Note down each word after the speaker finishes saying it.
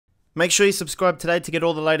Make sure you subscribe today to get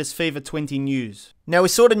all the latest FIFA 20 news. Now, we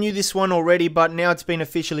sort of knew this one already, but now it's been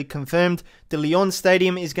officially confirmed. The Lyon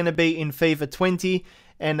Stadium is going to be in FIFA 20,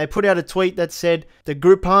 and they put out a tweet that said, the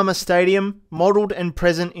Groupama Stadium, modelled and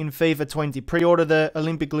present in FIFA 20. Pre-order the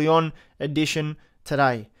Olympic Lyon edition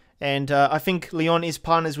today. And I think Lyon is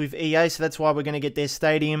partners with EA, so that's why we're going to get their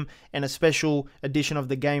stadium and a special edition of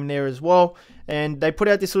the game there as well. And they put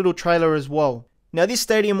out this little trailer as well. Now, this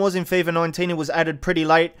stadium was in FIFA 19. It was added pretty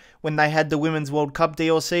late when they had the Women's World Cup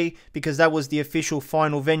DLC, because that was the official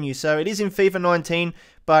final venue. So it is in FIFA 19,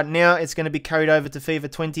 but now it's going to be carried over to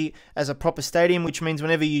FIFA 20 as a proper stadium, which means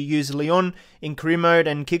whenever you use Lyon in career mode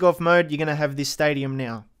and kickoff mode, you're going to have this stadium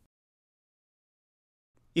now.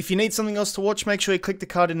 If you need something else to watch, make sure you click the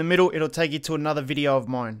card in the middle. It'll take you to another video of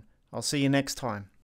mine. I'll see you next time.